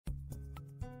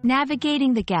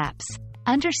Navigating the gaps.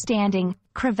 Understanding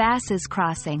crevasses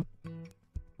crossing.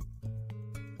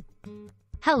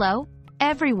 Hello,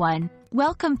 everyone.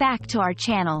 Welcome back to our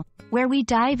channel, where we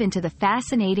dive into the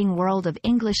fascinating world of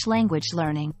English language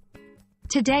learning.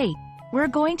 Today, we're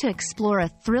going to explore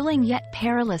a thrilling yet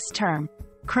perilous term,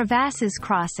 crevasses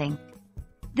crossing.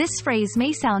 This phrase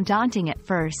may sound daunting at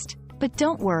first, but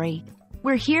don't worry.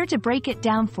 We're here to break it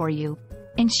down for you,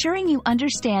 ensuring you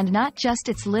understand not just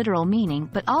its literal meaning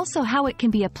but also how it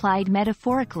can be applied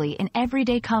metaphorically in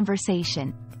everyday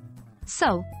conversation.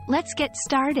 So, let's get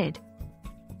started.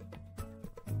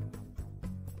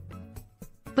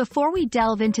 Before we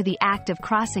delve into the act of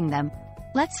crossing them,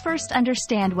 let's first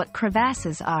understand what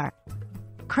crevasses are.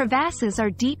 Crevasses are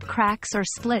deep cracks or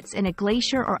splits in a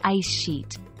glacier or ice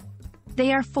sheet.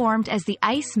 They are formed as the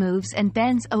ice moves and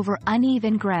bends over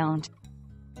uneven ground.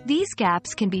 These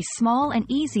gaps can be small and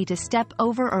easy to step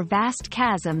over or vast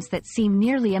chasms that seem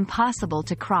nearly impossible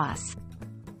to cross.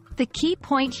 The key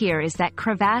point here is that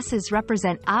crevasses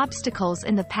represent obstacles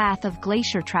in the path of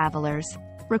glacier travelers,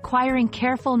 requiring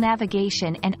careful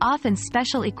navigation and often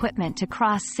special equipment to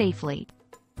cross safely.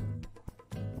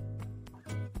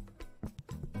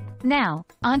 Now,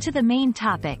 onto the main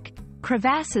topic,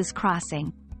 crevasses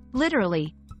crossing.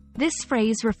 Literally, this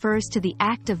phrase refers to the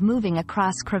act of moving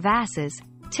across crevasses,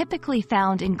 typically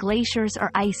found in glaciers or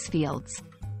ice fields.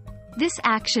 This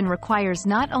action requires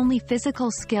not only physical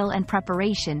skill and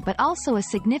preparation but also a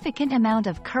significant amount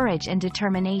of courage and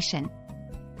determination.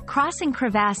 Crossing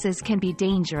crevasses can be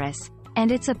dangerous, and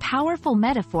it's a powerful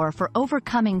metaphor for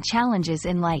overcoming challenges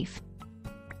in life.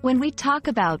 When we talk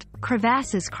about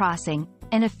crevasses crossing,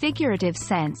 in a figurative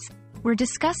sense, we're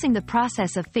discussing the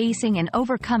process of facing and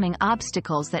overcoming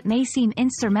obstacles that may seem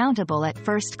insurmountable at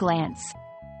first glance.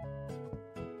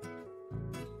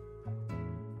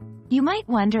 You might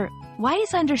wonder, why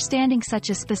is understanding such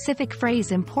a specific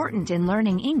phrase important in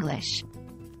learning English?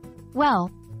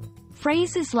 Well,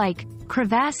 phrases like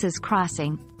crevasses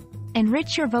crossing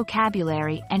enrich your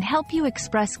vocabulary and help you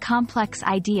express complex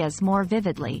ideas more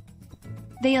vividly.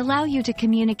 They allow you to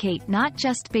communicate not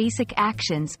just basic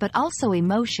actions but also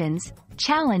emotions,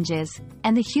 challenges,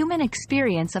 and the human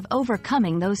experience of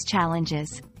overcoming those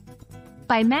challenges.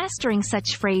 By mastering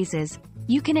such phrases,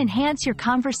 you can enhance your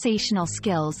conversational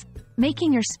skills,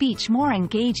 making your speech more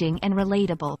engaging and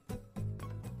relatable.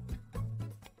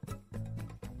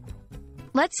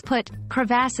 Let's put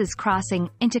crevasses crossing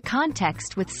into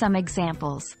context with some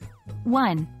examples.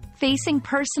 1. Facing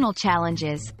personal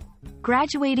challenges.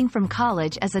 Graduating from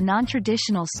college as a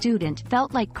non-traditional student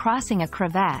felt like crossing a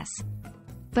crevasse.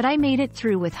 But I made it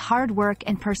through with hard work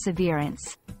and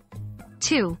perseverance.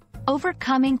 2.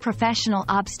 Overcoming professional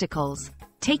obstacles.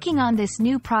 Taking on this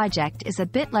new project is a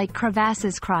bit like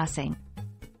crevasses crossing.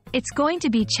 It's going to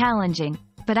be challenging,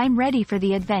 but I'm ready for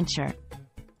the adventure.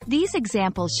 These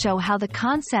examples show how the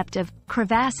concept of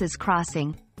crevasses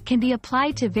crossing can be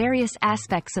applied to various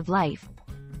aspects of life,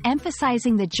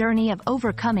 emphasizing the journey of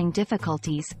overcoming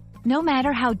difficulties, no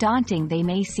matter how daunting they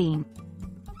may seem.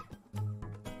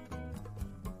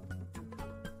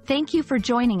 Thank you for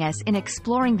joining us in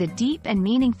exploring the deep and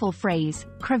meaningful phrase,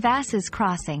 crevasses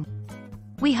crossing.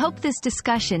 We hope this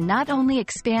discussion not only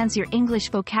expands your English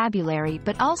vocabulary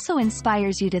but also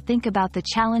inspires you to think about the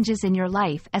challenges in your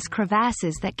life as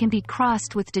crevasses that can be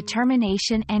crossed with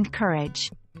determination and courage.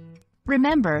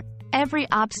 Remember, every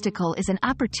obstacle is an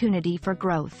opportunity for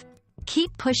growth.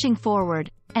 Keep pushing forward,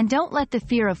 and don't let the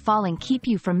fear of falling keep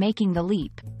you from making the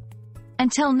leap.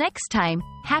 Until next time,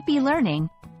 happy learning,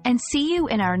 and see you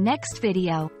in our next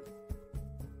video.